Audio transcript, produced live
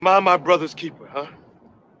Am I my brother's keeper, huh?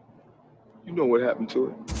 You know what happened to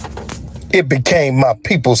it. It became my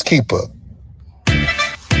people's keeper.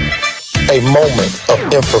 A moment of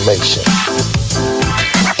information,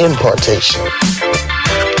 impartation,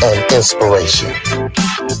 and inspiration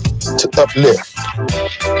to uplift,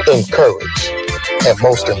 encourage, and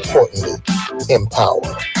most importantly,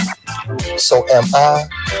 empower. So am I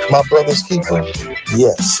my brother's keeper?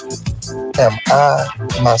 Yes. Am I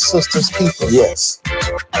my sister's keeper? Yes.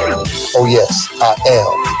 Oh yes, I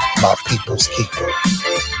am my people's keeper.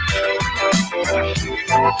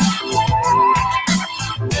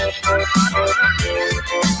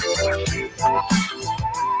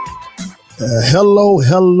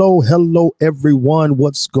 Hello, everyone.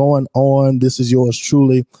 What's going on? This is yours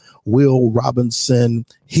truly, Will Robinson,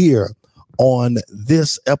 here on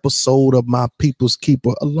this episode of My People's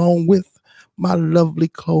Keeper, along with my lovely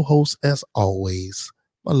co-host, as always,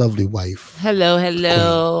 my lovely wife.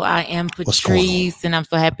 Hello. I am Patrice, and I'm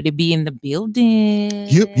so happy to be in the building.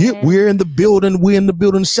 Yep. We're in the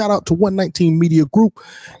building. Shout out to 119 Media Group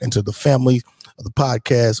and to the family of the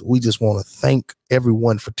podcast. We just want to thank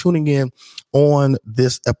everyone for tuning in on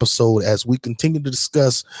this episode as we continue to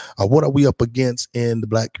discuss what are we up against in the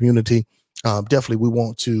Black community. Definitely, we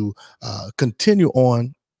want to continue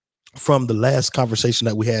on from the last conversation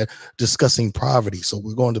that we had discussing poverty. So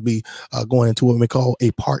we're going to be going into what we call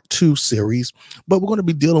a part 2 series, but we're going to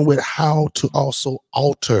be dealing with how to also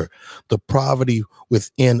alter the poverty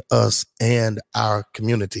within us and our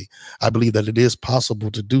community. I believe that it is possible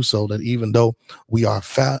to do so, that even though we are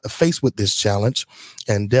faced with this challenge,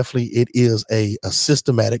 and definitely it is a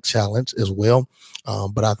systematic challenge as well.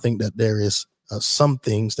 But I think that there is some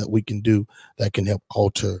things that we can do that can help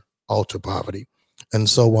alter poverty. And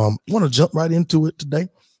so I want to jump right into it today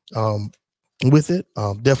with it,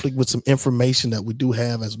 definitely with some information that we do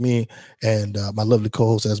have, as me and my lovely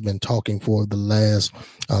co-host has been talking for the last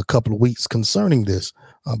couple of weeks concerning this,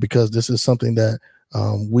 because this is something that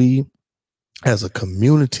we as a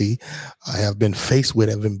community have been faced with,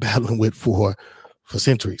 have been battling with for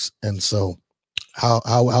centuries. And so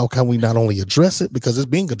how can we not only address it, because it's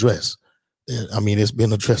being addressed. I mean, it's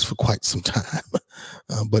been addressed for quite some time,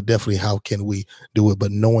 but definitely how can we do it,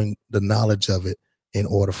 but knowing the knowledge of it in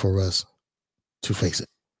order for us to face it.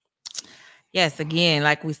 Yes, again,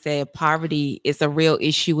 like we said, poverty is a real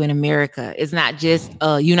issue in America. It's not just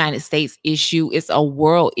a United States issue, it's a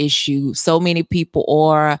world issue. So many people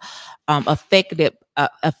are affected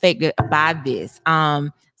by this. So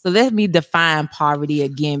let me define poverty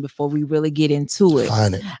again before we really get into it.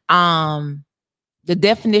 Define it. The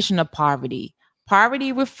definition of poverty.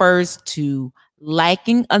 Poverty refers to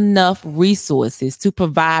lacking enough resources to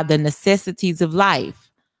provide the necessities of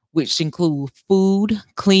life, which include food,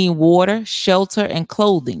 clean water, shelter, and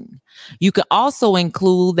clothing. You can also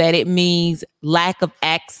include that it means lack of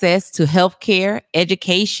access to healthcare,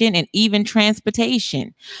 education, and even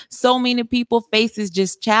transportation. So many people face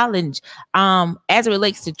this challenge. As it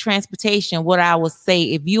relates to transportation, what I would say,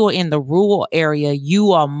 if you are in the rural area,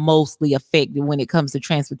 you are mostly affected when it comes to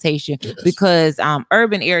transportation. Yes. Because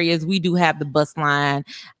urban areas, we do have the bus line,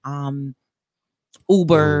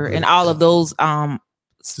 Uber, and all of those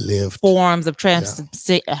forms of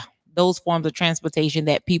transportation. Yeah. Those forms of transportation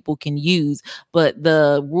that people can use, but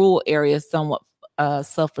the rural area somewhat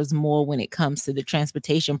suffers more when it comes to the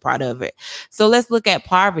transportation part of it. So let's look at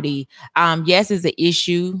poverty. Yes, it's an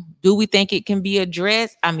issue. Do we think it can be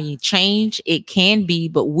addressed? I mean, change, it can be,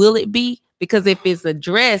 but will it be? Because if it's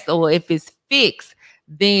addressed or if it's fixed,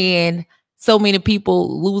 then so many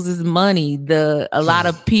people loses money. A lot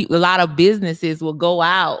of businesses will go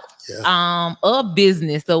out of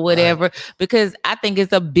business or whatever, right, because I think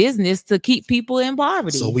it's a business to keep people in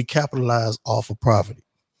poverty. So we capitalize off of poverty.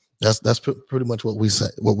 That's pretty much what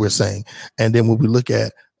we're saying. And then when we look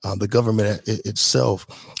at the government itself,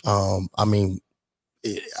 I mean,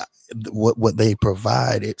 what they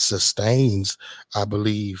provide, it sustains, I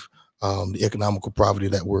believe, the economical poverty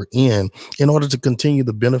that we're in order to continue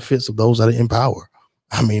the benefits of those that are in power.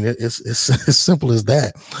 I mean, it's as simple as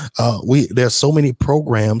that. There's so many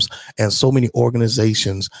programs and so many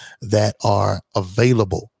organizations that are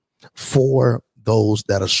available for those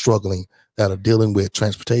that are struggling, that are dealing with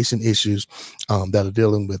transportation issues, that are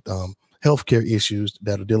dealing with healthcare issues,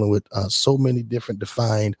 that are dealing with so many different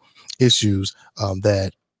defined issues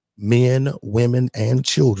that men, women, and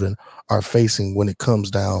children are facing when it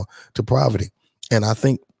comes down to poverty. And I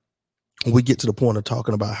think we get to the point of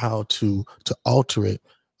talking about how to alter it,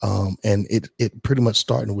 and it pretty much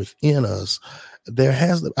starting within us. There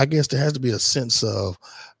has to be a sense of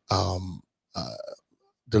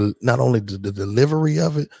not only the delivery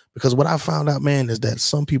of it, because what I found out, man, is that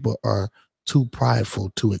some people are too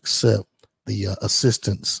prideful to accept the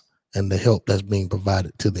assistance and the help that's being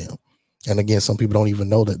provided to them. And again, some people don't even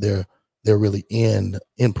know that they're really in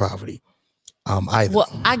poverty. Either.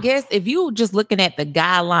 Well, I guess if you just looking at the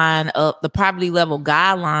guideline of the poverty level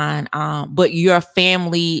guideline, but your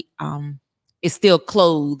family is still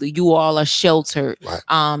clothed, you all are sheltered,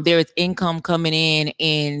 right. There is income coming in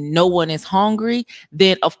and no one is hungry,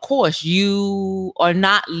 then of course you are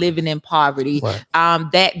not living in poverty. Right.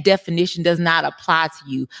 That definition does not apply to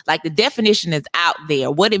you. Like the definition is out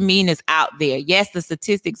there. What it means is out there. Yes, the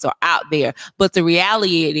statistics are out there, but the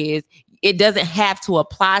reality is it doesn't have to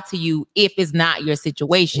apply to you if it's not your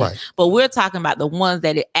situation. Right. But we're talking about the ones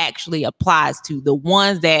that it actually applies to, the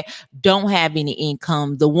ones that don't have any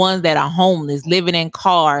income, the ones that are homeless, living in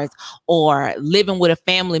cars, or living with a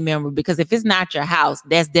family member. Because if it's not your house,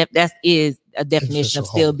 that is a definition of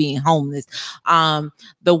still being homeless.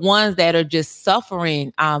 The ones that are just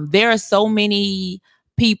suffering, there are so many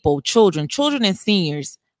people, children and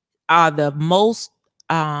seniors are the most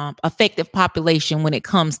effective population when it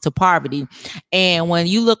comes to poverty. And when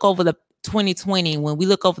you look over the 2020, when we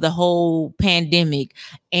look over the whole pandemic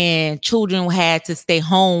and children had to stay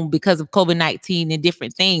home because of COVID-19 and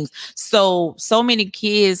different things. So many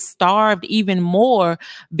kids starved even more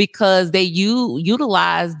because they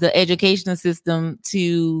utilized the educational system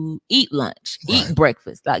to eat lunch, right. eat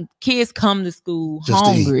breakfast. Like kids come to school just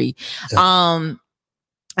hungry. Yeah.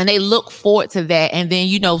 And they look forward to that. And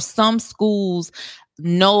then, some schools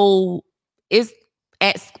know it's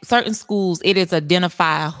at certain schools, it is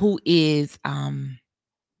identified who is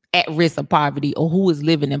at risk of poverty or who is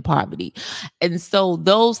living in poverty. And so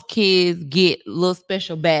those kids get little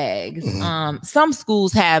special bags. Mm-hmm. Some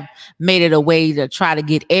schools have made it a way to try to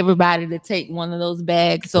get everybody to take one of those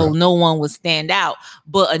bags so no one would stand out.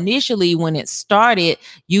 But initially when it started,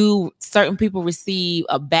 certain people receive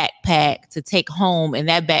a backpack to take home, and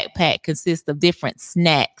that backpack consists of different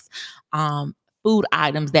snacks, food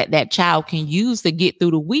items that child can use to get through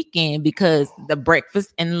the weekend, because the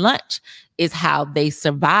breakfast and lunch is how they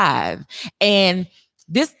survive. And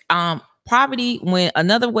this poverty, when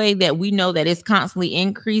another way that we know that it's constantly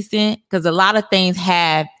increasing, because a lot of things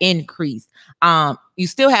have increased. You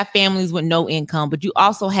still have families with no income, but you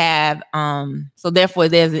also have, so therefore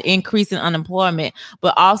there's an increase in unemployment,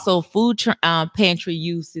 but also food pantry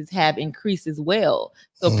uses have increased as well.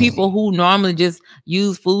 So people who normally just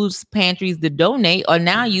use food pantries to donate are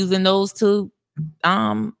now using those to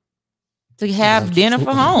have dinner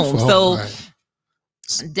for home. So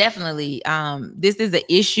definitely, this is an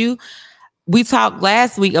issue. We talked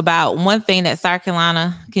last week about one thing that South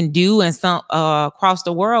Carolina can do, and some across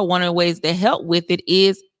the world, one of the ways to help with it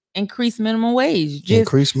is increase minimum wage.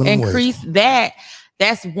 Just increase wage. That.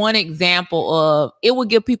 That's one example of it will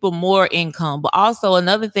give people more income, but also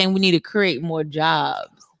another thing, we need to create more jobs.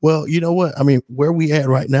 Well, you know what? I mean, where we at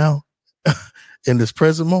right now in this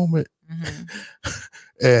present moment,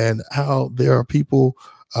 and how there are people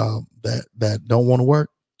that don't want to work.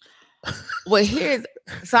 Well,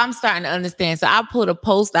 so I'm starting to understand. So I put a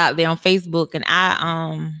post out there on Facebook,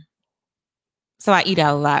 and so I eat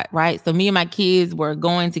out a lot, right? So me and my kids were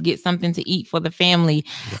going to get something to eat for the family,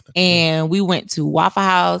 and we went to Waffle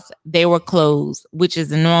House. They were closed, which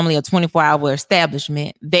is normally a 24-hour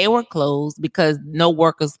establishment. They were closed because no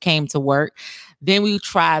workers came to work. Then we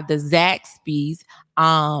tried the Zaxby's.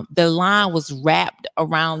 The line was wrapped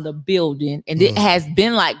around the building, and it has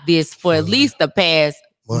been like this for at least the past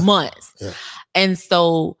months. Yeah. And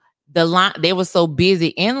so the line, they were so busy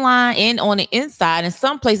in line and on the inside, and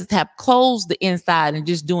some places have closed the inside and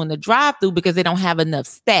just doing the drive-through because they don't have enough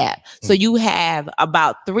staff. So you have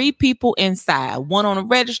about 3 people inside, one on the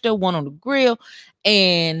register, one on the grill,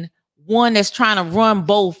 and one that's trying to run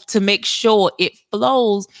both to make sure it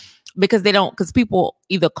flows, because people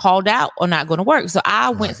either called out or not going to work. So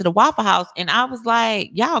I went to the Waffle House and I was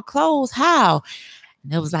like, y'all closed, how?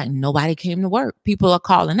 And it was like, nobody came to work. People are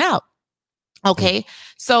calling out. Okay.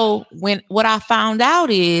 So what I found out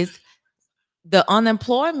is the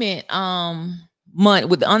unemployment money,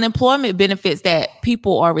 with the unemployment benefits that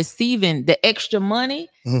people are receiving, the extra money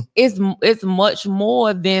is much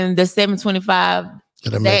more than the $725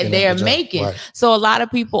 that they're making. Right. So a lot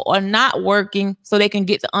of people are not working so they can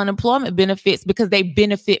get the unemployment benefits because they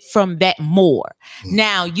benefit from that more.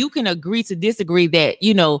 Now you can agree to disagree that,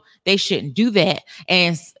 they shouldn't do that.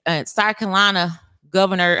 And South Carolina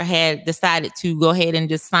governor had decided to go ahead and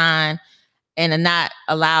just sign and not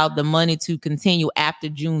allow the money to continue after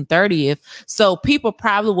June 30th. So people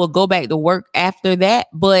probably will go back to work after that,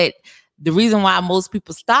 but the reason why most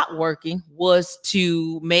people stopped working was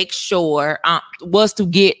to make sure, was to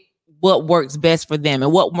get what works best for them.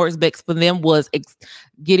 And what works best for them was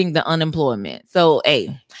getting the unemployment. So,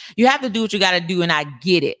 hey, you have to do what you got to do, and I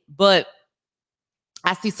get it. But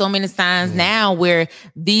I see so many signs now where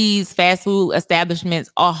these fast food establishments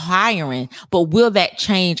are hiring, but will that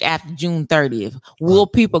change after June 30th? Will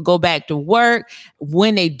people go back to work?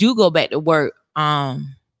 When they do go back to work,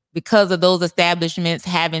 because of those establishments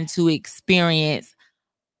having to experience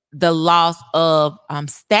the loss of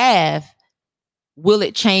staff, will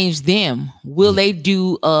it change them? Will they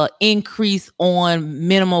do an increase on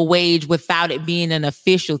minimum wage without it being an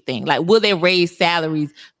official thing? Like, will they raise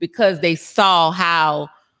salaries because they saw how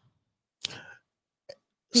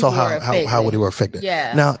they were affected?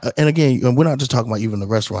 Yeah. Now, and again, we're not just talking about even the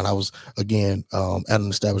restaurant. I was again at an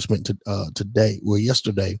establishment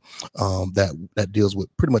yesterday that deals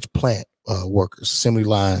with pretty much plant workers, assembly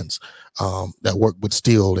lines, that work with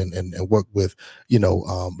steel and work with,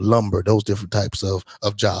 lumber, those different types of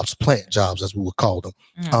jobs, plant jobs, as we would call them.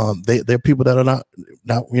 They're people that are not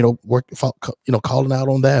working, calling out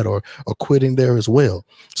on that or quitting there as well.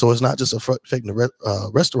 So it's not just affecting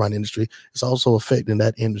the restaurant industry, it's also affecting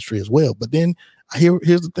that industry as well. But then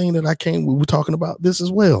here's the thing that we were talking about this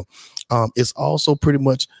as well. It's also pretty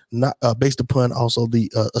much not based upon also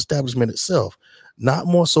the establishment itself. Not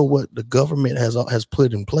more so what the government has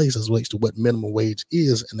put in place as relates to what minimum wage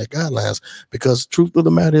is and the guidelines, because truth of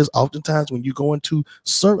the matter is, oftentimes when you go into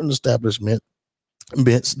certain establishments,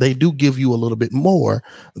 they do give you a little bit more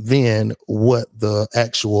than what the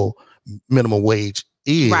actual minimum wage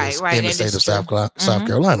is in the state of South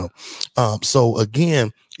Carolina. So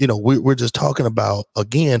again, we're just talking about,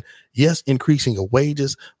 again, yes, increasing of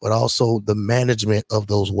wages, but also the management of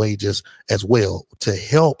those wages as well to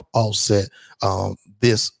help offset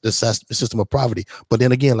this system of poverty. But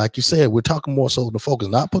then again, like you said, we're talking more so the focus,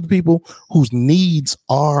 not for the people whose needs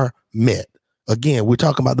are met. Again, we're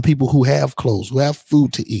talking about the people who have clothes, who have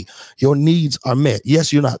food to eat. Your needs are met.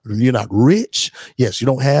 Yes, you're not rich. Yes, you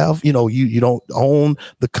don't have, you don't own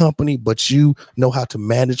the company, but you know how to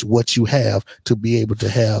manage what you have to be able to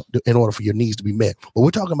have in order for your needs to be met. But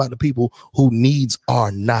we're talking about the people who needs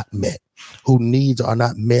are not met,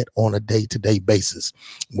 on a day-to-day basis.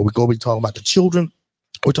 When we go be talking about the children,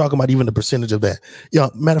 we're talking about even the percentage of that.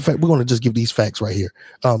 Matter of fact, we're going to just give these facts right here.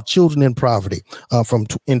 Children in poverty.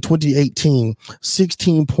 In 2018,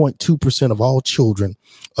 16.2% of all children,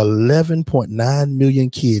 11.9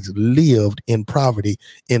 million kids lived in poverty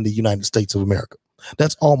in the United States of America.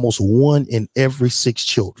 That's almost 1 in every 6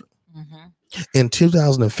 children. In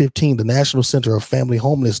 2015, the National Center of Family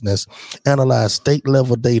Homelessness analyzed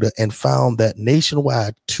state-level data and found that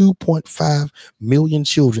nationwide 2.5 million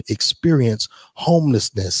children experience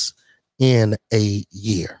homelessness in a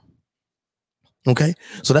year. Okay,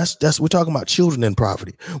 so that's we're talking about children in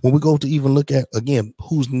poverty. When we go to even look at, again,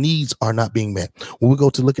 whose needs are not being met, when we go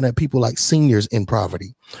to looking at people like seniors in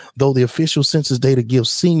poverty, though the official census data gives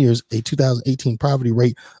seniors a 2018 poverty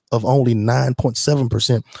rate of only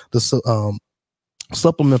 9.7%, the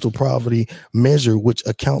supplemental poverty measure, which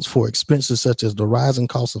accounts for expenses such as the rising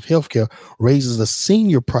cost of healthcare, raises the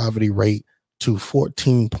senior poverty rate to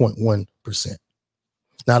 14.1%.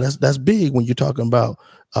 Now that's big when you're talking about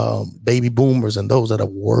baby boomers and those that have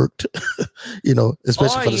worked,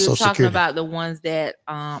 especially for the Social Security. Or you're talking about the ones that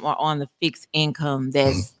are on the fixed income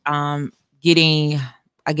that's getting,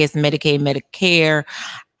 I guess, Medicaid, Medicare.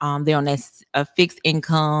 They're on that fixed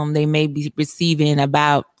income. They may be receiving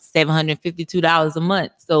about $752 a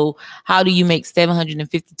month. So how do you make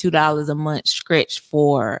 $752 a month stretch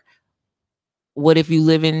for what if you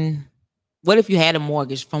had a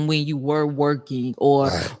mortgage from when you were working, or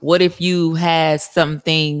what if you had some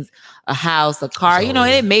things, a house, a car,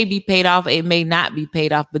 it may be paid off, it may not be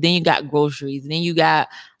paid off, but then you got groceries, and then you got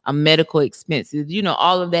medical expenses,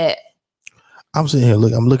 all of that. I'm sitting here,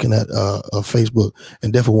 I'm looking at Facebook,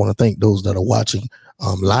 and definitely want to thank those that are watching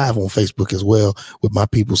live on Facebook as well, with My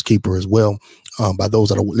People's Keeper as well, by those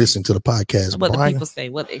that are listening to the podcast. What the people say,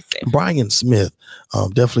 what they say. Brian Smith,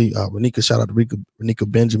 definitely, Renika, shout out to Renika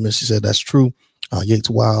Benjamin. She said that's true. Yates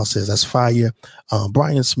Wild says that's fire.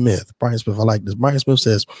 Brian Smith, I like this. Brian Smith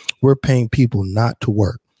says, we're paying people not to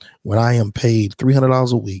work. When I am paid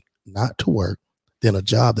 $300 a week not to work, then a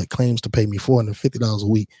job that claims to pay me $450 a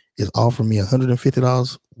week is offering me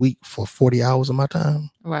 $150 a week for 40 hours of my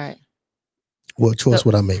time. Right. What choice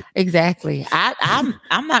would I make? Exactly. I'm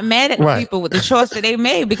not mad at people with the choice that they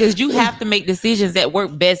made, because you have to make decisions that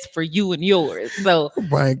work best for you and yours. So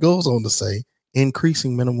Brian goes on to say,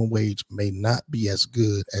 increasing minimum wage may not be as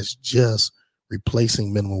good as just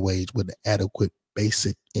replacing minimum wage with an adequate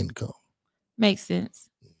basic income. Makes sense.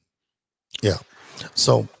 Yeah.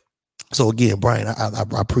 So again, Brian, I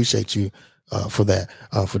appreciate you for that,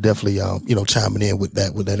 for definitely chiming in with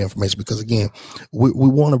that information, because again, we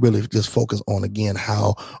want to really just focus on, again,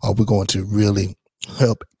 how are we going to really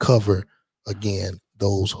help cover, again,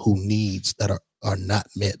 those who needs that are not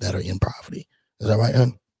met, that are in poverty. Is that right,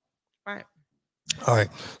 hon? Right. All right.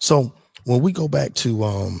 So when we go back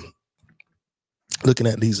to looking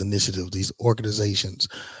at these initiatives, these organizations,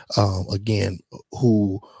 again,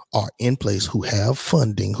 who are in place, who have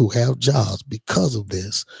funding, who have jobs because of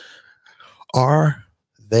this, are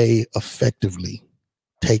they effectively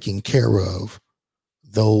taking care of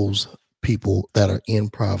those people that are in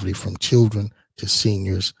poverty, from children to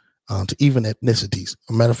seniors, to even ethnicities? As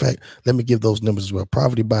a matter of fact, let me give those numbers as well.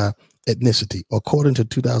 Poverty by ethnicity. According to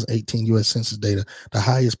 2018 U.S. Census data, the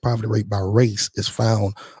highest poverty rate by race is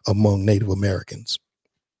found among Native Americans,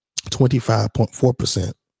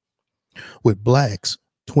 25.4%, with blacks,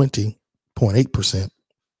 20.8%,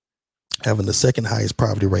 having the second highest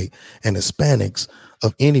poverty rate, and Hispanics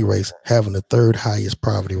of any race having the third highest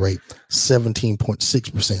poverty rate,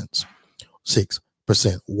 17.6%.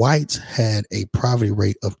 6%. Whites had a poverty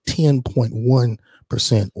rate of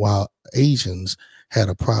 10.1%, while Asians had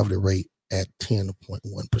a poverty rate at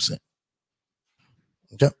 10.1%.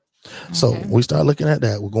 Okay. So we start looking at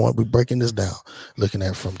that. We're breaking this down, looking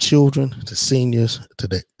at from children to seniors to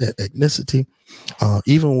the ethnicity.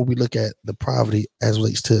 Even when we look at the poverty as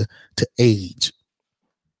relates to age,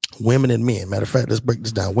 women and men. Matter of fact, let's break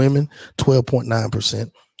this down. Women,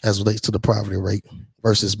 12.9% as relates to the poverty rate,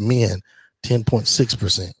 versus men,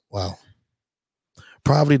 10.6%. Wow.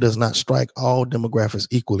 Poverty does not strike all demographics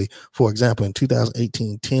equally. For example, in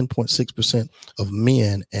 2018, 10.6% of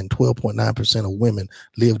men and 12.9% of women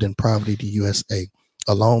lived in poverty in the USA.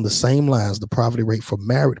 Along the same lines, the poverty rate for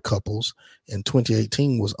married couples in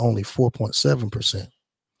 2018 was only 4.7%.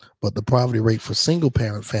 But the poverty rate for single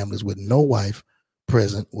parent families with no wife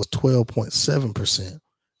present was 12.7%.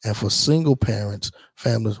 And for single parents,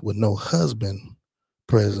 families with no husband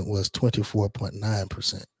present was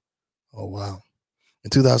 24.9%. Oh, wow. In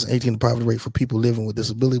 2018, the poverty rate for people living with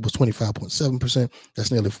disability was 25.7%.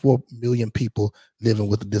 That's nearly 4 million people living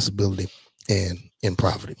with a disability and in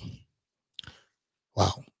poverty.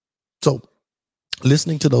 Wow. So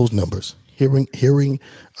listening to those numbers, hearing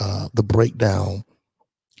the breakdown,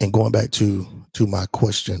 and going back to my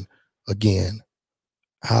question again,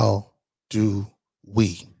 how do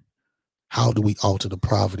we alter the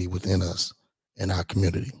poverty within us in our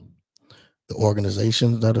community? The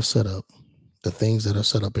organizations that are set up, the things that are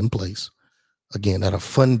set up in place, again, that are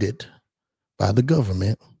funded by the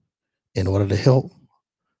government in order to help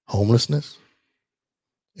homelessness,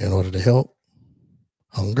 in order to help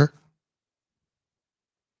hunger.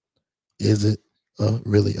 Is it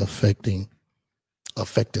really effective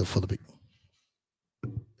for the people?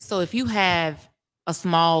 So if you have a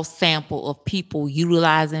small sample of people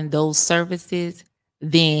utilizing those services,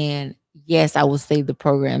 then yes, I would say the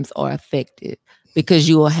programs are effective, because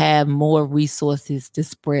you will have more resources to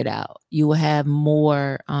spread out. You will have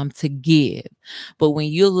more to give. But when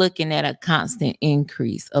you're looking at a constant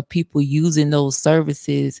increase of people using those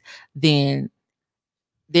services, then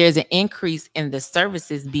there's an increase in the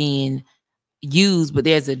services being used, but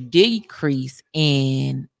there's a decrease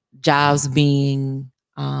in jobs being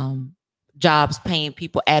jobs paying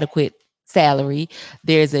people adequate salary.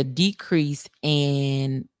 There's a decrease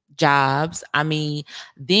in jobs. I mean,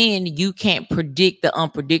 then you can't predict the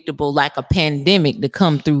unpredictable, like a pandemic, to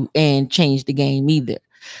come through and change the game either.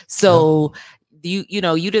 So you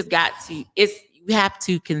just got to, you have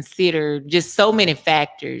to consider just so many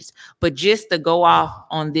factors. But just to go off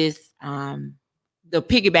on this, the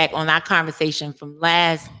piggyback on our conversation from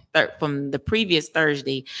from the previous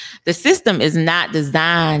Thursday, the system is not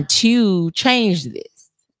designed to change this.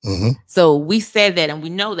 Mm-hmm. So we said that, and we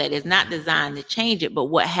know that it's not designed to change it. But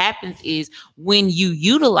what happens is, when you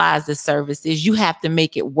utilize the services, you have to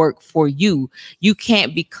make it work for you. You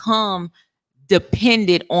can't become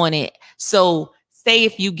dependent on it. So say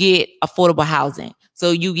if you get affordable housing, so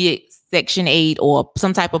you get Section 8 or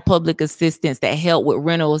some type of public assistance that help with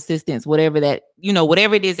rental assistance, whatever it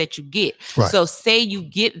is that you get. Right. So say you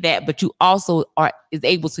get that, but you also is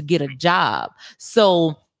able to get a job.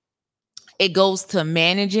 So it goes to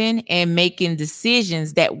managing and making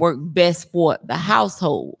decisions that work best for the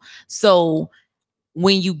household. So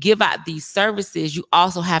when you give out these services, you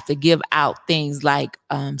also have to give out things like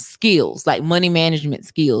skills, like money management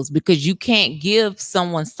skills, because you can't give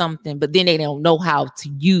someone something, but then they don't know how to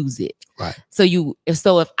use it. Right. So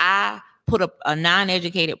if I put up a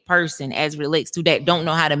non-educated person, as relates to that, don't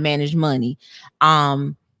know how to manage money,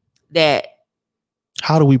 that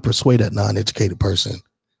how do we persuade that non-educated person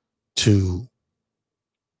to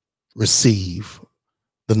receive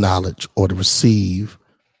the knowledge or to receive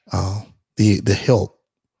the help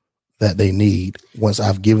that they need once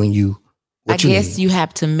I've given you what you need? You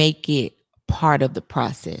have to make it part of the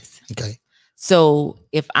process. Okay. So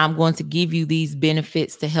if I'm going to give you these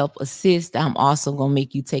benefits to help assist, I'm also going to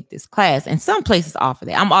make you take this class. And some places offer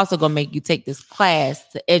that. I'm also going to make you take this class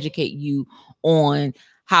to educate you on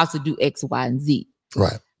how to do X, Y, and Z.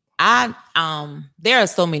 Right. There are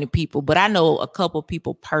so many people, but I know a couple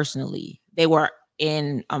people personally. They were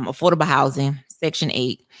in affordable housing, Section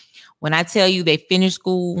 8. When I tell you they finished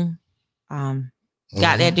school,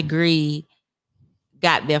 got their degree,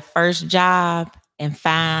 got their first job, and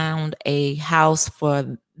found a house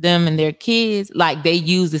for them and their kids, like they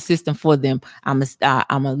use the system for them. I'm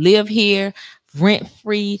gonna live here rent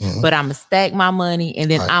free, but I'm gonna stack my money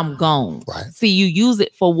and then I'm gone. Right. See, you use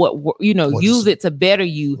it for what use it to better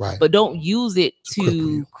you, but don't use it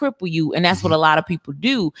to cripple you. And that's what a lot of people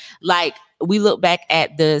do. Like we look back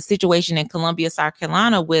at the situation in Columbia, South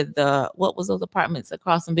Carolina, with what was those apartments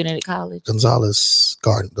across from Benedict College? Gonzalez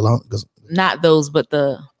Garden. Not those, but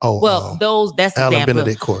those. That's the example.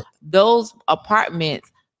 Benedict Court. Those apartments,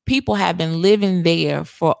 people have been living there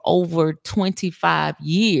for over 25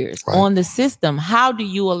 years on the system. How do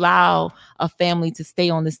you allow a family to stay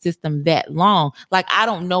on the system that long? Like, I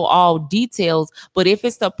don't know all details, but if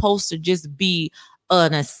it's supposed to just be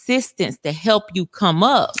an assistance to help you come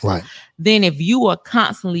up, then if you are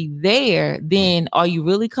constantly there, then are you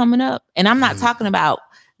really coming up? And I'm not talking about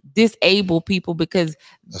disabled people, because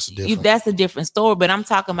that's a different story, but I'm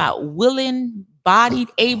talking about willing bodied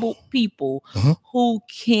able people who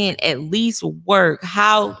can at least work.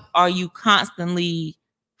 How are you constantly,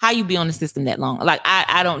 how you be on the system that long? Like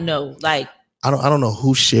I don't know. Like I don't know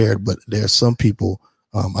who shared, but there are some people,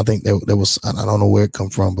 I think there was, I don't know where it come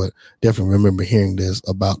from, but definitely remember hearing this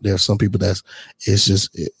about, there are some people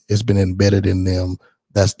it's been embedded in them.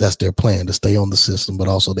 That's their plan, to stay on the system, but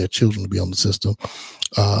also their children to be on the system.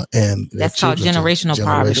 And that's called generational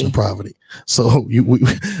poverty. So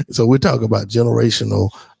so we're talking about generational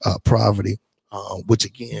poverty, which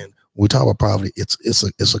again, when we talk about poverty,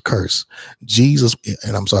 it's a curse. Jesus,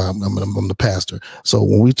 and I'm sorry, I'm the pastor. So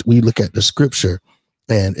when we look at the scripture,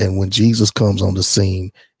 and when Jesus comes on the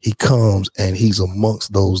scene, he comes and he's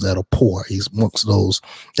amongst those that are poor. He's amongst those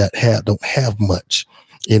that don't have much.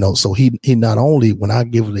 So he not only, when I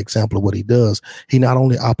give an example of what he does, he not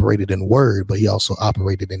only operated in word, but he also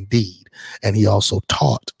operated in deed, and he also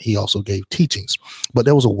taught. He also gave teachings, but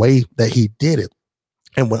there was a way that he did it.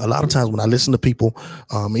 And when a lot of times when I listen to people,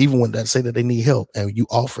 even when they say that they need help, and you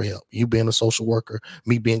offer help, you being a social worker,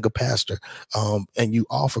 me being a pastor, and you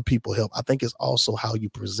offer people help, I think it's also how you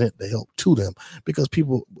present the help to them, because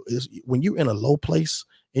people, when you're in a low place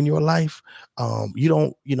in your life,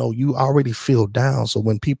 you already feel down. So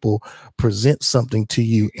when people present something to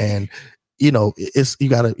you, and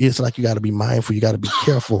it's like you gotta be mindful, you gotta be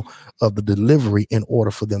careful of the delivery in order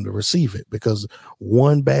for them to receive it, because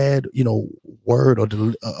one bad word or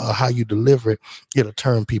how you deliver it, it'll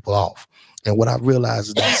turn people off. And what I realized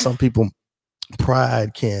is that some people,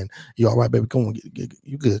 pride can, you all right, baby, come on,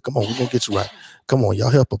 you good, come on, we're gonna get you right, come on, y'all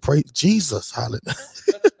help her, pray Jesus, hallelujah.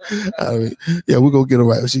 I mean, yeah, we're gonna get her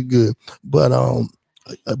right, she's good. But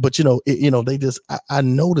they just, I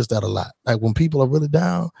noticed that a lot. Like when people are really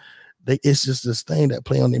down, it's just this thing that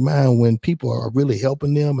play on their mind when people are really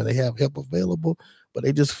helping them and they have help available, but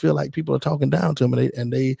they just feel like people are talking down to them,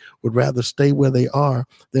 and they would rather stay where they are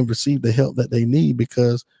than receive the help that they need,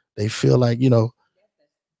 because they feel like,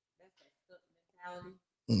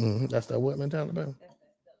 that's that what mentality, baby?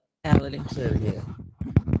 Mentality. Say it again.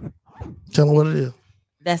 Tell them what it is.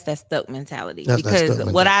 That's that stuck mentality. Because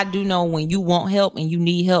what I do know, when you want help and you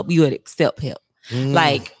need help, you would accept help.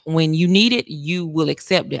 Like when you need it, you will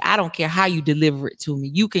accept it. I don't care how you deliver it to me.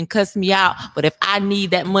 You can cuss me out, but if I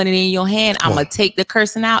need that money in your hand, I'm gonna take the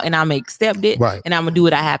cursing out and I'm gonna accept it, and I'm gonna do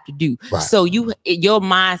what I have to do. So your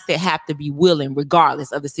mindset have to be willing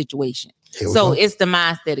regardless of the situation. So it's the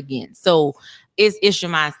mindset again. So it's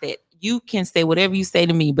your mindset. You can say whatever you say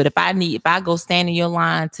to me, but if I go stand in your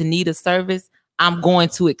line to need a service, I'm going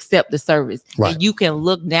to accept the service. And you can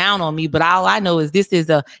look down on me, but all I know is this is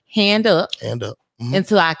a hand up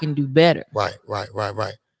until I can do better. Right.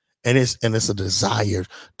 And it's a desire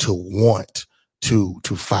to want to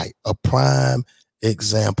fight. A prime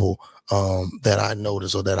example that I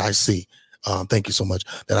notice, or that I see, thank you so much,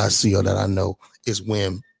 that I see or that I know, is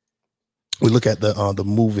when we look at the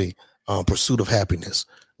movie Pursuit of Happiness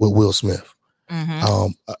with Will Smith.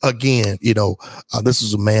 Again, this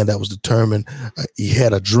is a man that was determined. He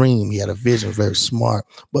had a dream, he had a vision, very smart,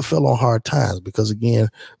 but fell on hard times because, again,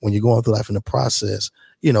 when you're going through life in the process,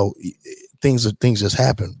 things just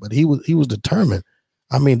happen. But he was determined.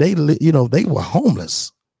 I mean, they were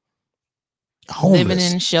homeless, living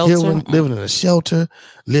in a shelter, living in a shelter,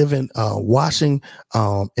 washing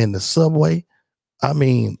in the subway. I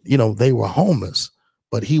mean, they were homeless,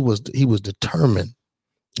 but he was determined,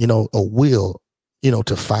 a will,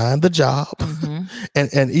 to find the job.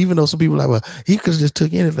 And even though some people are like, well, he could have just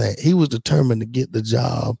took anything, he was determined to get the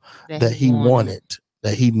job that he wanted,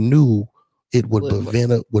 that he knew it would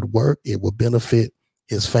work, it would benefit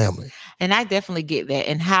his family. And I definitely get that.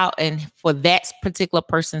 And for that particular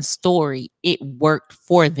person's story, it worked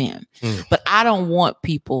for them. But I don't want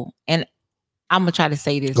people, and I'm gonna try to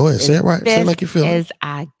say this. Go ahead, say it right. Say it like you feel it. As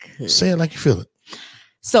I could. Say it like you feel it.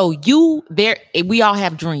 So we all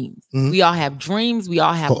have dreams. We all have dreams. We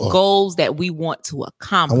all have goals that we want to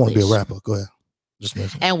accomplish. I want to be a rapper. Go ahead. Just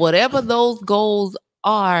mention. And whatever those goals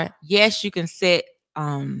are, yes, you can set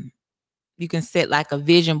like a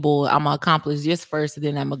vision board. I'm gonna accomplish this first, and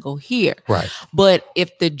then I'm gonna go here. Right. But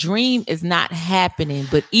if the dream is not happening,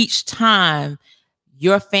 but each time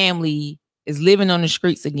your family is living on the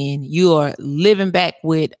streets again, you are living back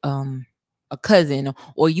with a cousin,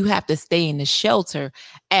 or you have to stay in the shelter,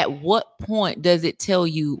 at what point does it tell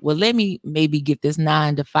you, well, let me maybe get this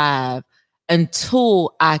 9 to 5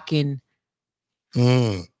 until I can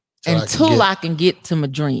I can get to my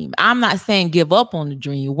dream? I'm not saying give up on the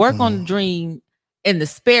dream. Work on the dream in the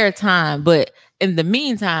spare time, but in the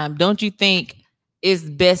meantime, don't you think it's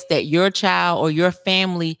best that your child or your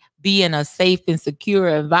family be in a safe and secure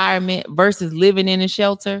environment versus living in a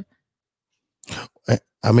shelter?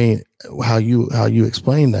 I mean, how you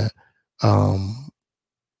explain that?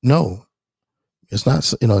 No, it's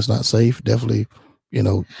not. It's not safe. Definitely,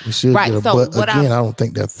 you should get a. But again, I don't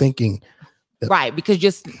think they're thinking. Right, because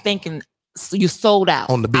just thinking you sold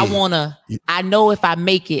out. On the bid. I know if I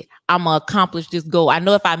make it, I'm gonna accomplish this goal. I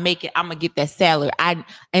know if I make it, I'm gonna get that salary. I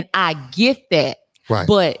get that. Right.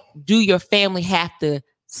 But do your family have to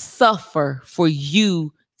suffer for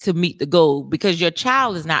you to meet the goal? Because your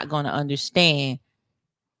child is not going to understand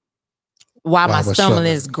why my stomach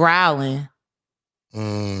is growling.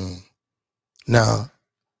 No.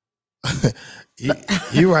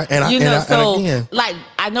 You're right. And again, like,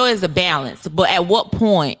 I know it's a balance, but at what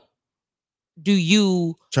point do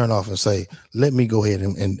you turn off and say, let me go ahead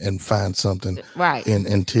and find something, right?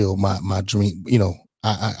 Until my dream,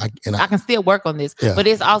 I can still work on this, but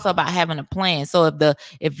it's also about having a plan. So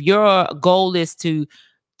if your goal is to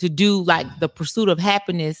do like the pursuit of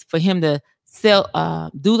happiness for him to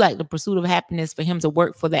do like the pursuit of happiness for him to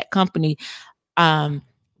work for that company,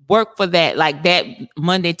 work for that, like that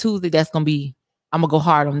Monday, Tuesday, that's going to be, I'm going to go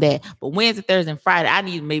hard on that. But Wednesday, Thursday, and Friday, I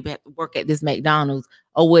need to maybe have to work at this McDonald's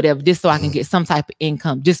or whatever, just so I can get some type of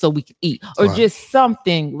income, just so we can eat, or just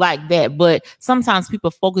something like that. But sometimes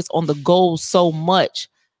people focus on the goals so much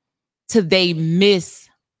till they miss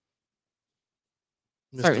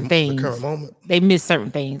certain things. The current moment. They miss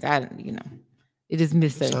certain things. They just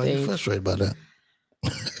miss certain things. You're frustrated by that.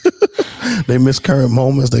 They miss current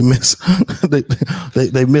moments. They miss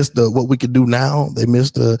they miss what we could do now. They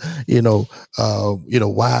miss why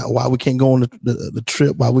we can't go on the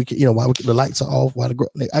trip. Why we can, the lights are off.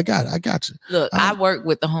 I got you. Look, I work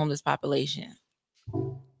with the homeless population.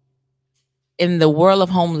 In the world of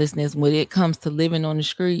homelessness, when it comes to living on the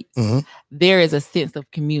streets, there is a sense of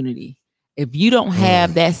community. If you don't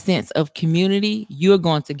have that sense of community, you're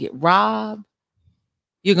going to get robbed.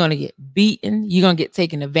 You're going to get beaten. You're going to get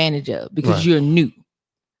taken advantage of because you're new.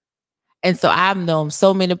 And so I've known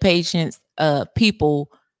so many patients,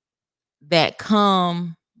 people that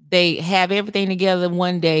come, they have everything together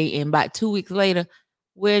one day, and about 2 weeks later,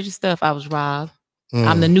 where's your stuff? I was robbed.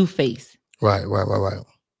 I'm the new face. Right.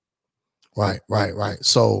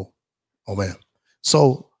 So, oh man.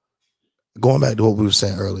 So going back to what we were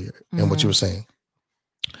saying earlier and what you were saying,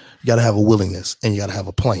 you got to have a willingness and you got to have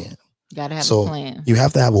a plan. Got to have a plan. You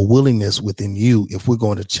have to have a willingness within you if we're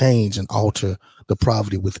going to change and alter the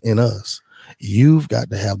poverty within us. You've got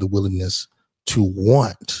to have the willingness to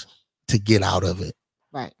want to get out of it.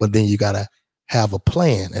 Right. But then you got to have a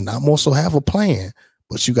plan, and not more so have a plan,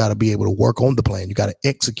 but you got to be able to work on the plan. You got to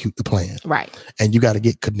execute the plan. Right. And you got to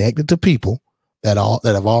get connected to people that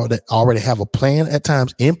already have a plan at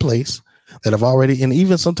times in place, that have already, and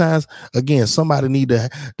even sometimes, again, somebody need to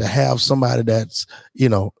have somebody that's,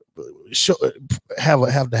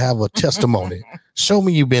 have to have a testimony Show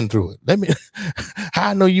me you've been through it. Let me. How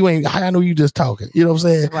I know you ain't. How I know you just talking. You know what I'm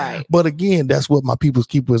saying? Right. But again, that's what my People's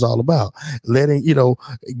Keeper is all about. Letting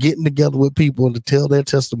getting together with people to tell their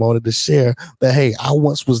testimony, to share that, hey, I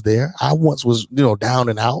once was there. I once was, down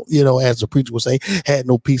and out. As the preacher would say, had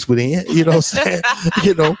no peace within. You know what I'm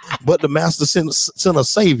saying? But the master sent a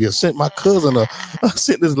savior. Sent my cousin.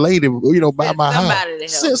 Sent this lady. By my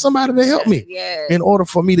house. Sent somebody to help me. Yes. In order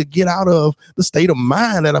for me to get out of the state of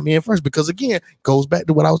mind that I'm in first, because again, goes back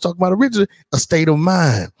to what I was talking about originally, a state of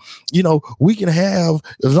mind. We can have,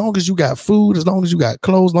 as long as you got food, as long as you got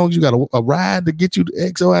clothes, as long as you got a ride to get you to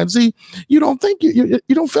X, Y, and Z, you don't think you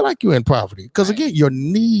don't feel like you're in poverty, because again, your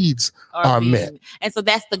needs are met. And so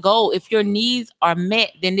that's the goal. If your needs are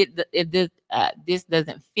met, then this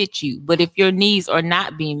doesn't fit you. But if your needs are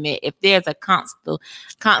not being met, if there's a constant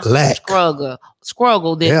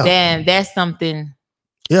struggle, then that's something.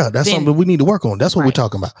 Yeah, that's something we need to work on. That's what we're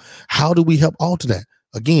talking about. How do we help alter that?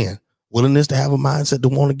 Again, willingness to have a mindset to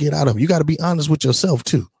want to get out of it. You got to be honest with yourself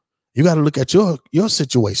too. You got to look at your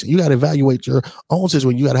situation. You got to evaluate your own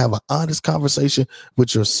situation. You got to have an honest conversation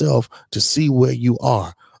with yourself to see where you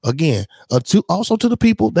are. Again, also to the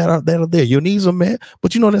people that are there. Your needs are met,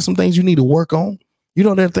 but there's some things you need to work on.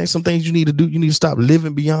 There's some things you need to do. You need to stop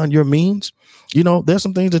living beyond your means. There's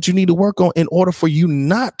some things that you need to work on in order for you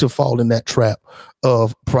not to fall in that trap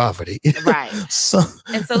of poverty. Right. So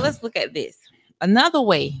let's look at this. Another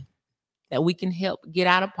way that we can help get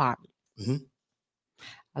out of poverty. Mm-hmm.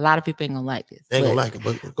 A lot of people ain't gonna like this. They ain't gonna like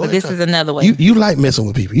it, but this is another way. You like messing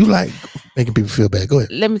with people. You like making people feel bad. Go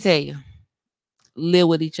ahead. Let me tell you. Live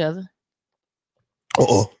with each other.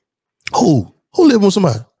 Who live with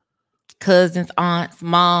somebody? Cousins, aunts,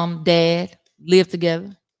 mom, dad, live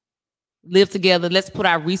together. Let's put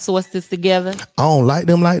our resources together. I don't like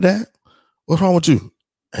them like that. What's wrong with you?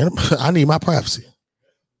 I need my privacy.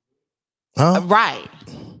 Huh?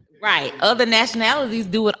 Right. Other nationalities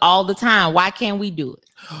do it all the time. Why can't we do it?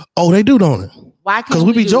 Oh, they do, don't it? Why can't Because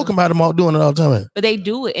we be joking about them all doing it all the time. But they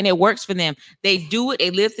do it and it works for them. They do it.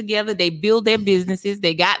 They live together. They build their businesses.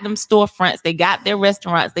 They got them storefronts. They got their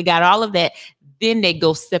restaurants. They got all of that. Then they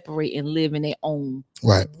go separate and live in their own.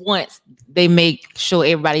 Right. Once they make sure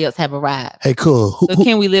everybody else have arrived. Hey, cool.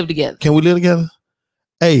 Can we live together? Can we live together?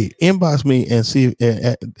 Hey, inbox me and see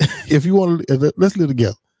if you want to. Let's live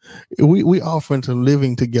together. We offering to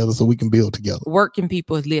living together so we can build together. Working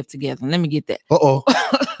people live together. Let me get that.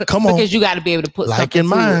 Come on. Because you got to be able to put something in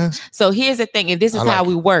mind. So here's the thing, and this is how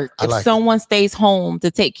we work. If someone stays home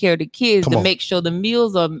to take care of the kids, to make sure the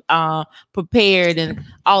meals are prepared and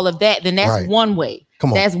all of that, then that's one way.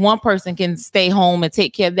 That's one person can stay home and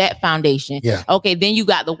take care of that foundation. Yeah. Okay, then you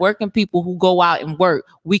got the working people who go out and work.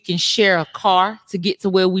 We can share a car to get to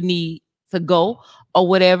where we need to go or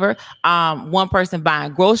whatever. One person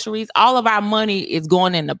buying groceries. All of our money is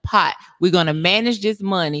going in the pot. We're going to manage this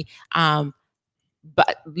money,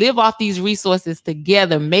 but live off these resources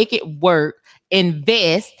together, make it work,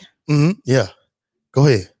 invest. Mm-hmm. Yeah. Go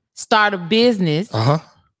ahead. Start a business.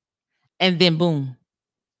 And then boom.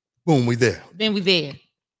 Boom, we there. Then we there.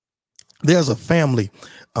 There's a family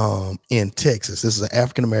in Texas. This is an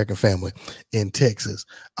African-American family in Texas.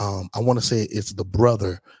 I want to say it's the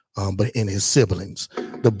brother, but in his siblings.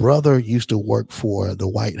 The brother used to work for the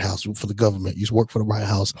White House, for the government, used to work for the White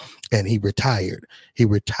House, and he retired.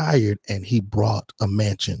 And he brought a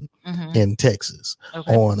mansion in Texas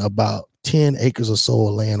on about 10 acres or so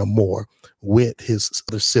of land or more with his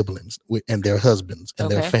other siblings and their husbands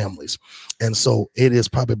and their families. And so it is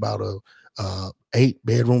probably about a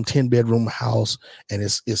 8-bedroom, 10-bedroom house, and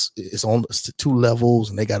it's on 2 levels,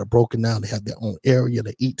 and they got it broken down. They have their own area,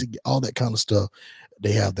 they eat, all that kind of stuff.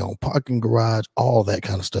 They have their own parking garage, all that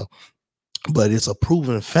kind of stuff. But it's a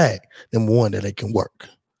proven fact, number one, that it can work.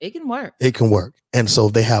 It can work. It can work. And so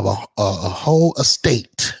they have a whole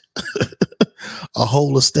estate, a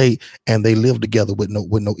whole estate, and they live together with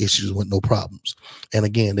no issues, with no problems. And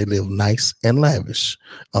again, they live nice and lavish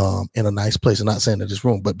in a nice place. I'm not saying that it's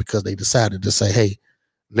wrong, but because they decided to say, hey,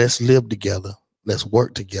 let's live together, let's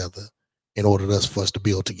work together in order for us to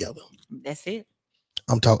build together. That's it.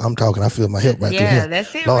 I'm talking. I feel my help right here. Yeah,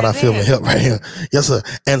 that's it. Lord, right I feel there. my help right here. Yes, sir.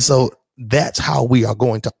 And so that's how we are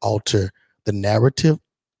going to alter the narrative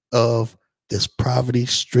of this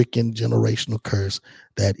poverty-stricken generational curse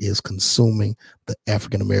that is consuming the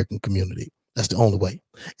African-American community. That's the only way.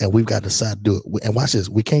 And we've got to decide to do it. And watch this.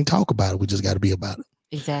 We can't talk about it. We just got to be about it.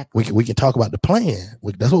 Exactly. We can talk about the plan.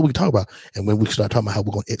 That's what we can talk about. And when we start talking about how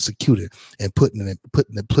we're going to execute it and putting it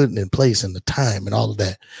in place and the time and all of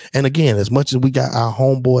that. And again, as much as we got our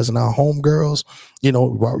homeboys and our homegirls,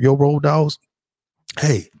 your road dogs,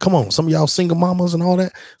 Hey, come on, some of y'all single mamas and all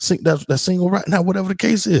that, that's single right now, whatever the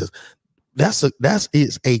case is. That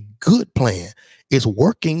is a good plan. It's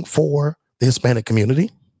working for the Hispanic community.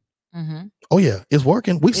 Mm-hmm. Oh yeah, it's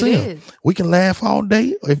working. We see them. We can laugh all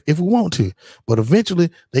day if we want to, but eventually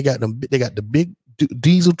they got the big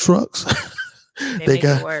diesel trucks.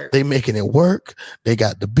 They making it work. They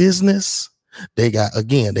got the business. They got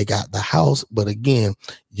the house, but again,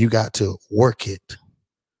 you got to work it.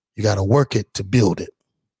 You got to work it to build it.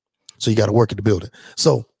 So you got to work it to build it.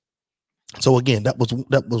 So again, that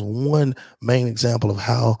was one main example of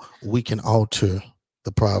how we can alter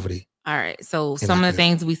the poverty. All right. So some of the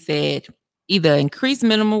things we said, either increase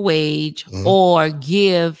minimum wage or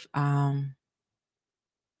give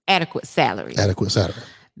adequate salary.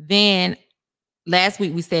 Then last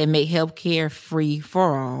week we said make healthcare free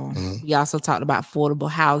for all. We also talked about affordable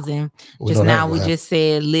housing. We just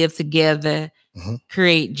said live together,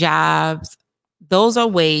 create jobs. Those are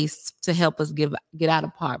ways to help us get out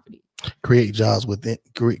of poverty. Create jobs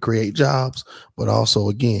create jobs, but also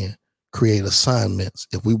again create assignments.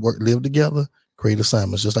 If we live together, create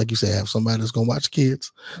assignments. Just like you said, have somebody that's gonna watch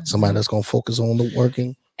kids, somebody that's gonna focus on the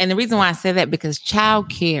working. And the reason why I say that because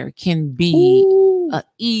childcare can be an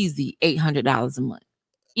easy $800 a month.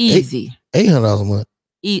 Easy. $800 a month.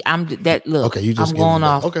 Okay, you just I'm going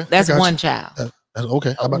off. Okay, that's one child. That's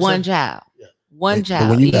okay. One child. Yeah. One child.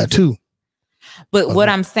 But when you got two. But what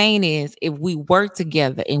I'm saying is, if we work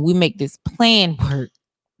together and we make this plan work,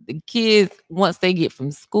 the kids, once they get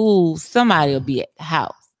from school, somebody will be at the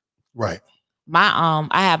house. Right. I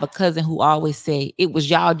have a cousin who always say it was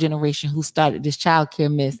y'all generation who started this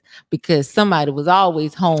childcare mess because somebody was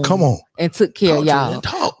always home. Come on. And took care of y'all.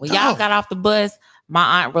 When y'all got off the bus,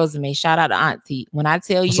 my Aunt Rosamay, shout out to Auntie. When I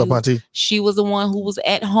tell What's up, Auntie? She was the one who was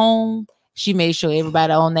at home. She made sure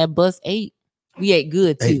everybody on that bus ate. We ate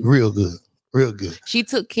good too. Ate real good. Real good. She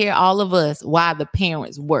took care of all of us while the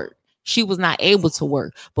parents worked. She was not able to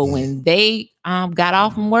work. But when they got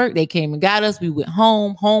off from work, they came and got us. We went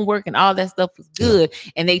home, homework and all that stuff was good.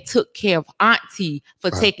 Yeah. And they took care of Auntie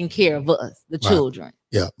for taking care of us, the children.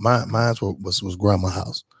 Yeah, mine was grandma's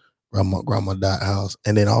house. Grandma died house.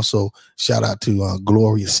 And then also shout out to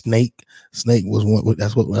Gloria Snake. Snake was one,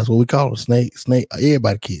 that's what we call her. Snake,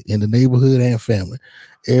 everybody kid in the neighborhood and family.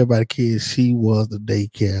 Everybody kid, she was the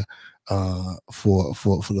daycare for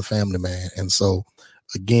the family, man. And so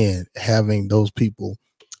again, having those people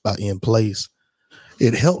in place,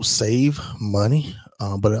 it helps save money,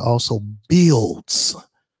 but it also builds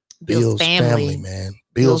family, man.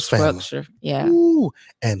 Builds family. Structure. Yeah. Ooh,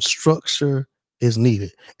 and structure is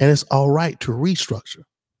needed. And it's all right to restructure.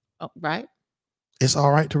 Oh, right. It's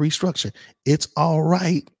all right to restructure. It's all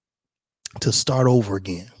right to start over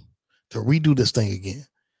again, to redo this thing again.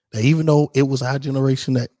 Now, even though it was our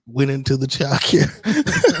generation that went into the child care,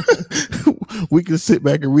 we can sit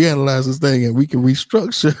back and reanalyze this thing and we can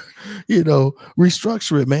restructure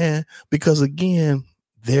it, man. Because again,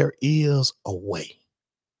 there is a way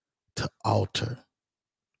to alter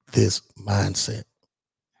this mindset.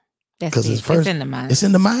 Because it's in the mind. It's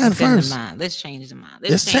in the mind first. Let's change the mind.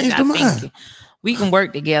 Let's change the mind. Thinking. We can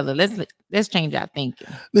work together. Let's change our thinking.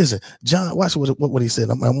 Listen, John, watch what he said.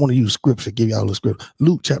 I want to use scripture, give y'all the script.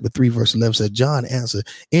 Luke chapter 3, verse 11 said, John answered,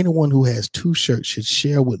 anyone who has 2 shirts should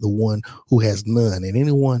share with the one who has none, and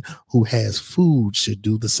anyone who has food should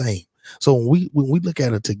do the same. So when we look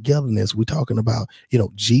at a togetherness, we're talking about,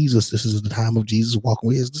 Jesus. This is the time of Jesus walking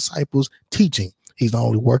with his disciples, teaching. He's not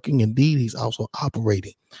only working, indeed, he's also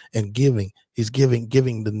operating and giving. He's giving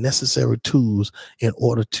the necessary tools in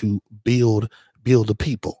order to build the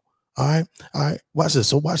people. All right. Watch this.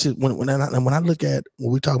 So watch it. When I look at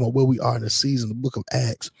when we talk about where we are in the season, the book of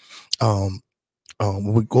Acts.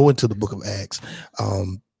 When we go into the book of Acts,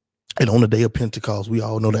 and on the day of Pentecost, we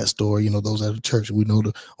all know that story. Those at the church, we know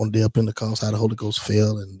on the day of Pentecost how the Holy Ghost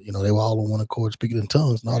fell, and they were all on one accord, speaking in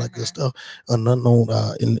tongues and all that good stuff, unknown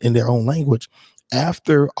in their own language.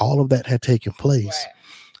 After all of that had taken place,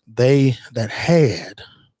 they that had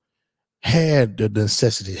the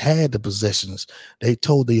necessity, had the possessions,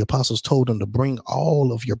 the apostles told them to bring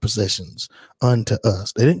all of your possessions unto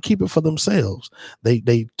us. They didn't keep it for themselves.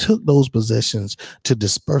 They took those possessions to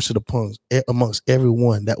disperse it amongst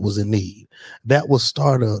everyone that was in need. That was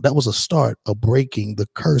a start of breaking the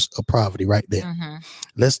curse of poverty right there. Mm-hmm.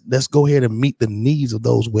 Let's go ahead and meet the needs of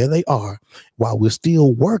those where they are while we're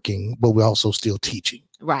still working, but we're also still teaching.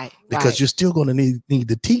 Right. Because you're still going to need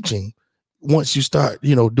the teaching once you start,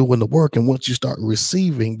 doing the work, and once you start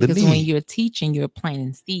receiving the need. Because when you're teaching, you're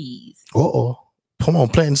planting seeds. Come on,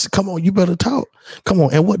 planting. Come on, you better talk. Come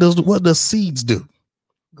on. And what does seeds do?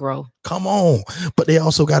 Grow. Come on. But they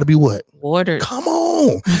also got to be what? Watered. Come on.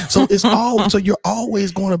 on. So it's all, so you're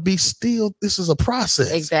always going to be still, this is a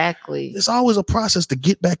process. Exactly. It's always a process to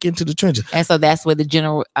get back into the trenches. And so that's where the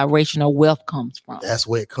generational wealth comes from. That's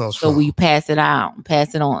where it comes so from. So we pass it on,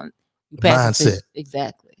 pass it on. Mindset.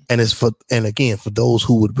 Exactly. And it's for, and again, for those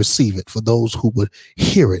who would receive it, for those who would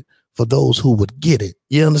hear it, for those who would get it.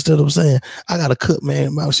 You understand what I'm saying? I got a cook,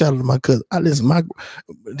 man. Shout out to my cook. And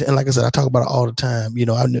like I said, I talk about it all the time. You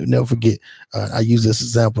know, I never forget. I use this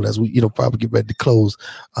example as we, you know, probably get ready to close.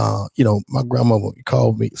 You know, my grandmother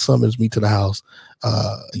called me, summons me to the house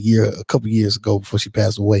a couple years ago before she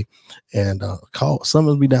passed away, and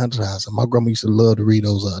summons me down to the house. And my grandma used to love to read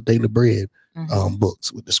those Daily Bread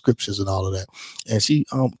books with the scriptures and all of that. And she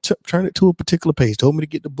turned it to a particular page, told me to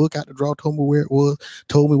get the book out the drawer, told me where it was,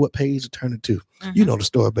 told me what page to turn it to. You know the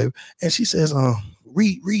story, baby. And she says,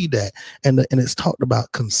 read that. And it's talked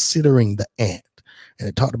about considering the ant. And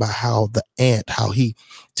it talked about how the ant, how he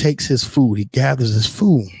takes his food, he gathers his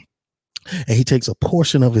food, and he takes a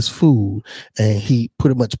portion of his food and he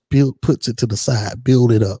pretty much puts it to the side,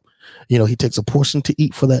 build it up. You know, he takes a portion to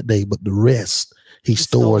eat for that day, but the rest he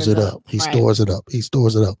stores it up. He stores it up. He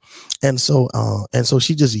stores it up. And so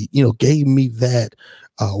she just, you know, gave me that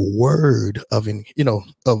word of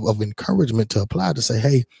encouragement to apply, to say,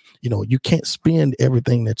 hey, you know, you can't spend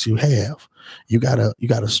everything that you have. You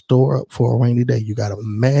gotta store up for a rainy day. You gotta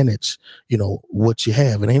manage, you know, what you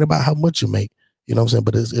have. It ain't about how much you make, you know what I'm saying,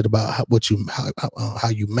 but it's about how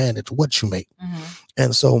you manage what you make.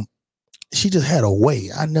 And so she just had a way.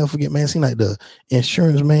 I never forget, man. It seemed like the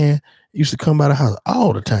insurance man used to come by the house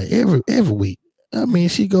all the time, every week. I mean,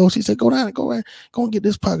 she said, go and get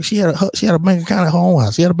this pocket. She had a bank account at her own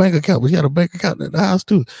house. She had a bank account, but she had a bank account at the house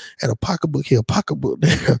too. Had a pocketbook here, pocketbook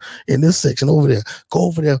there, in this section over there. Go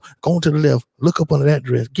over there, go to the left, look up under that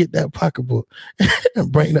dress, get that pocketbook,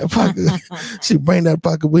 and bring that pocket. She bring that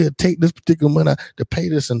pocketbook here, take this particular money out to pay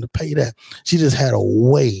this and to pay that. She just had a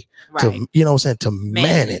way to, you know what I'm saying, to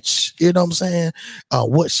manage, you know what I'm saying,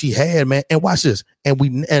 what she had, man. And watch this.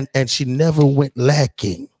 And she never went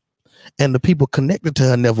lacking. And the people connected to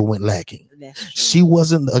her never went lacking. She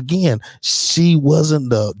wasn't a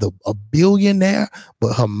billionaire,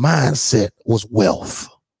 but her mindset was wealth.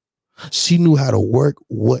 She knew how to work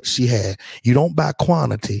what she had. You don't buy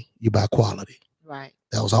quantity, you buy quality. Right.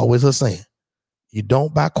 That was always her saying. You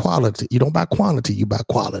don't buy quality, you buy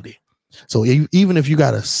quality. So even if you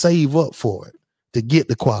got to save up for it to get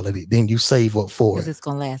the quality, then you save up for it. Because it's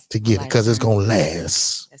going to last. To get it, because it's going to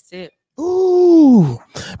last. That's it. Ooh,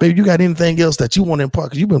 baby, you got anything else that you want to impart?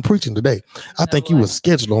 Because you've been preaching today. I think you were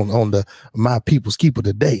scheduled on the My People's Keeper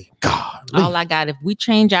today. God, all I got, if we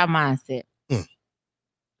change our mindset,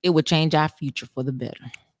 it would change our future for the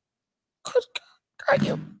better.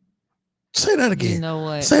 God, say that again. You know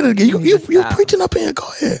what? Say that again. You preaching up here. Go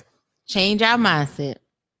ahead. Change our mindset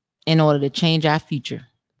in order to change our future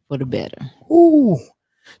for the better. Ooh,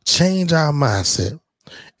 change our mindset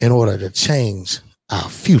in order to change our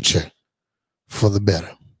future for the better.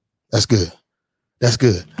 That's good. That's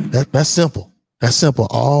good. That's simple. That's simple.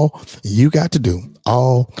 All you got to do,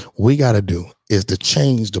 all we got to do is to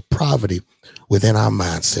change the poverty within our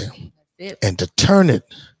mindset and to turn it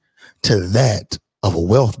to that of a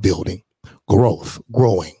wealth building,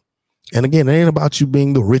 growing. And again, it ain't about you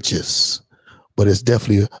being the richest, but it's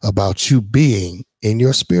definitely about you being, in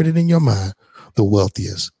your spirit and in your mind, the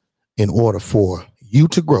wealthiest, in order for you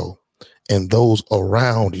to grow and those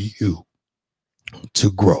around you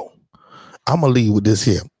to grow. I'm gonna leave with this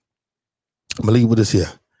here.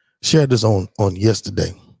 Shared this on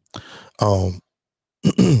yesterday.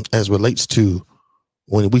 As relates to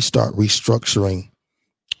when we start restructuring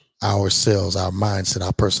ourselves, our mindset,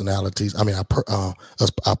 our personalities,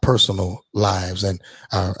 our personal lives and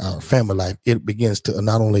our family life, it begins to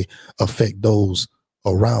not only affect those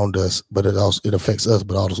around us, but it affects us,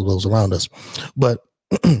 but also those around us. But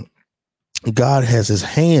God has his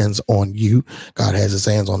hands on you. God has his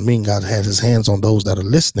hands on me. God has his hands on those that are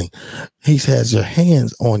listening. He has your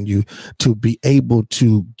hands on you to be able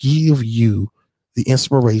to give you the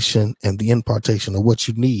inspiration and the impartation of what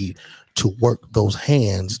you need to work those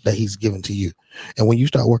hands that he's given to you. And when you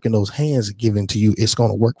start working those hands given to you, it's going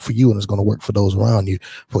to work for you and it's going to work for those around you.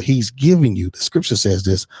 For he's giving you, the scripture says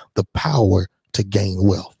this, the power to gain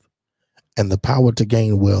wealth. And the power to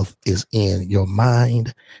gain wealth is in your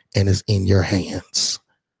mind and is in your hands.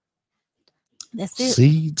 That's it.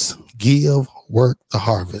 Seeds give, work the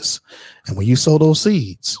harvest. And when you sow those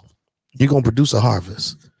seeds, you're going to produce a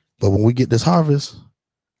harvest. But when we get this harvest,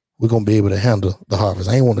 we're going to be able to handle the harvest.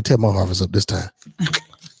 I ain't want to tear my harvest up this time.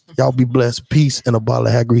 Y'all be blessed. Peace and a bottle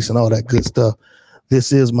of hair grease and all that good stuff.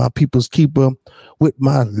 This is My People's Keeper with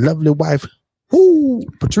my lovely wife, Woo,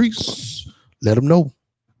 Patrice, let them know.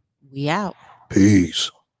 We out. Peace.